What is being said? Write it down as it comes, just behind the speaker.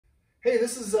Hey,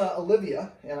 this is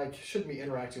Olivia, and I shouldn't be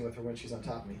interacting with her when she's on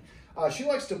top of me. She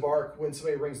likes to bark when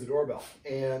somebody rings the doorbell.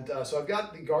 And so I've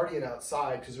got the Guardian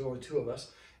outside because there's only two of us,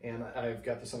 and I've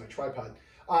got this on my tripod.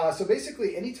 So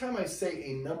basically, anytime I say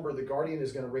a number, the Guardian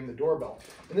is going to ring the doorbell.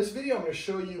 In this video, I'm going to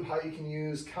show you how you can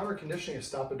use counter conditioning to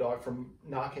stop a dog from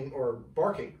knocking or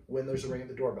barking when there's a ring at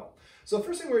the doorbell. So the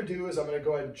first thing we're going to do is I'm going to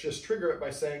go ahead and just trigger it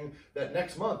by saying that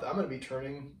next month I'm going to be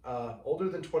turning older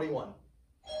than 21.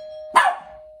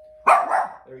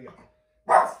 There you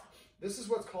go. This is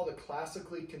what's called a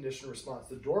classically conditioned response.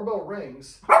 The doorbell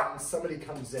rings and somebody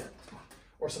comes in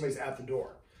or somebody's at the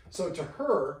door. So to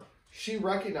her, she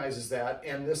recognizes that,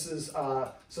 and this is,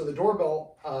 so the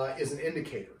doorbell is an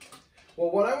indicator.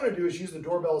 Well, what I want to do is use the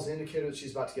doorbell as an indicator that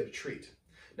she's about to get a treat.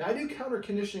 Now, I do counter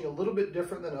conditioning a little bit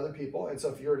different than other people, and so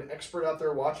if you're an expert out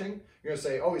there watching, you're going to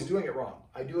say, oh, he's doing it wrong.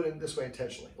 I do it in this way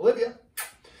intentionally. Olivia.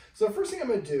 So the first thing I'm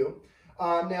going to do,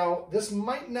 now, this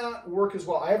might not work as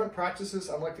well. I haven't practiced this,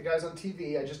 unlike the guys on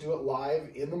TV. I just do it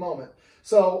live in the moment.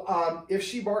 So if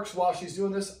she barks while she's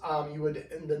doing this,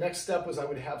 and the next step was I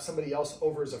would have somebody else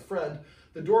over as a friend.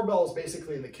 The doorbell is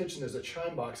basically in the kitchen. There's a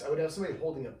chime box. I would have somebody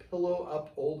holding a pillow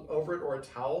up over it or a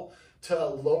towel to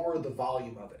lower the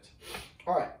volume of it.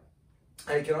 All right.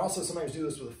 And you can also sometimes do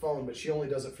this with a phone, but she only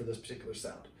does it for this particular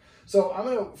sound. So I'm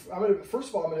gonna first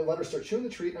of all, I'm gonna let her start chewing the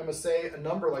treat, and I'm gonna say a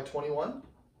number like 21.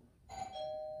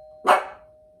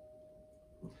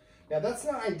 Now that's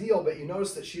not ideal, but you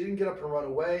notice that she didn't get up and run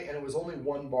away, and it was only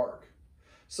one bark.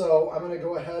 So I'm going to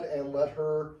go ahead and let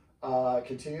her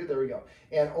continue. There we go.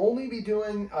 And only be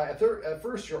doing, at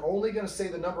first, you're only going to say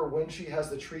the number when she has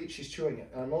the treat, she's chewing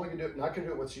it. And I'm only going to do it, not going to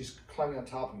do it when she's climbing on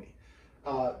top of me.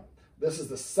 This is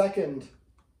the second,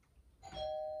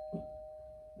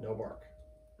 no bark.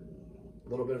 A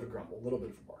little bit of a grumble, a little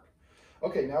bit of a bark.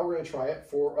 Okay, now we're going to try it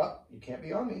for, you can't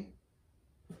be on me.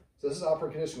 So this is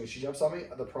operant conditioning. When she jumps on me,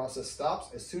 the process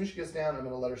stops. As soon as she gets down, I'm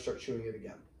going to let her start chewing it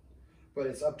again. But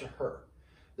it's up to her.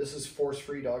 This is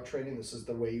force-free dog training. This is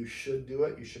the way you should do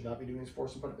it. You should not be doing this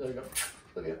force and punch. There you go.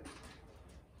 Olivia.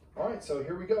 All right, so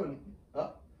here we go.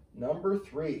 Number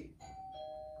 3.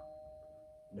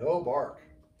 No bark.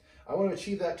 I want to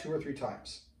achieve that 2 or 3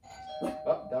 times.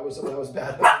 Oh, that was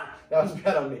bad. That was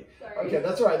bad on me. Sorry. Okay,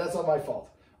 that's all right. That's not my fault.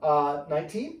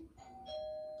 19.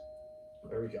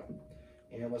 There we go.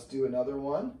 And let's do another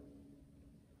one.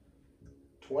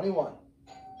 21.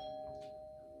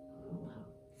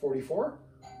 44.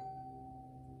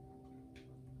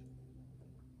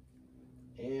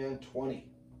 And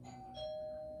 20.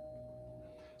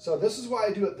 So this is why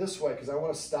I do it this way, because I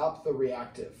want to stop the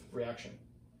reaction.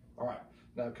 All right,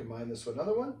 now combine this with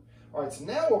another one. All right, so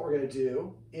now what we're going to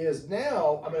do is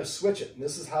now I'm going to switch it. And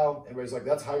this is how, everybody's like,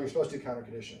 that's how you're supposed to do counter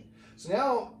conditioning. So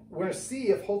now we're going to see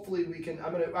if hopefully we can,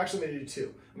 I'm going to do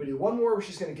 2. I'm going to do one more where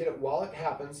she's going to get it while it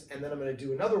happens, and then I'm going to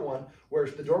do another one where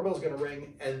the doorbell's going to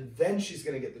ring, and then she's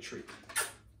going to get the treat.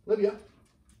 Olivia.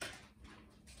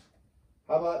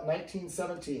 How about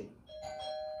 1917?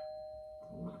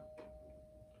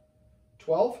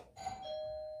 12?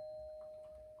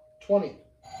 20?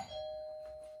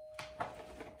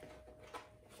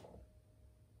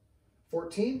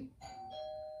 14?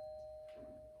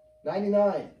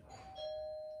 99?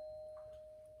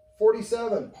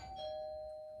 47.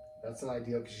 That's not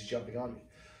ideal because she's jumping on me.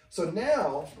 So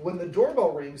now, when the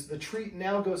doorbell rings, the treat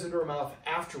now goes into her mouth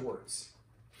afterwards.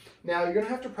 Now, you're going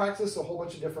to have to practice a whole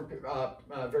bunch of different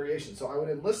variations. So I would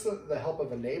enlist the help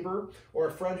of a neighbor or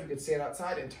a friend who can stand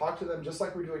outside and talk to them just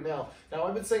like we're doing now. Now,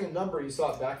 I've been saying a number. You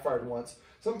saw it backfired once.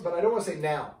 But I don't want to say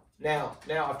now. Now.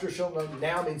 After she'll know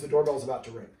now means the doorbell's about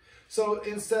to ring. So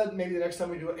instead, maybe the next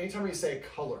time we do it, anytime we say a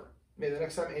color, maybe the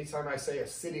next time, anytime I say a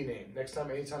city name, next time,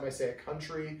 anytime I say a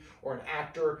country or an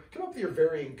actor, come up with your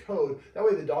varying code. That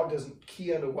way the dog doesn't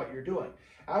key into what you're doing.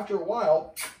 After a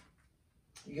while,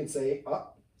 you can say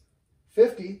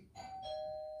 50,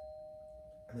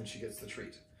 and then she gets the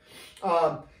treat.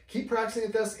 Keep practicing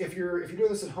at this. If you're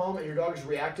doing this at home and your dog is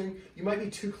reacting, you might be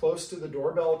too close to the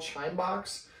doorbell chime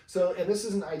box. So, and this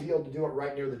isn't ideal to do it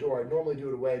right near the door. I normally do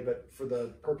it away, but for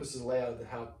the purposes of layout of the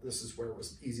house, this is where it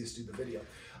was easiest to do the video.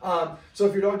 So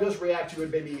if your dog does react, you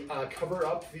would maybe cover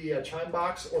up the chime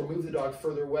box or move the dog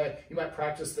further away. You might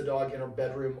practice the dog in her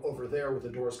bedroom over there with the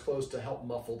doors closed to help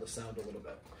muffle the sound a little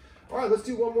bit. All right, let's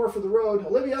do one more for the road.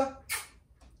 Olivia.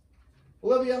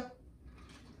 Olivia.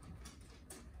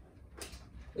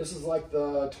 This is like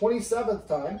the 27th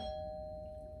time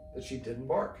that she didn't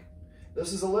bark.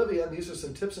 This is Olivia, and these are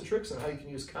some tips and tricks on how you can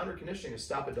use counter conditioning to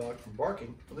stop a dog from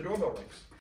barking when the doorbell rings.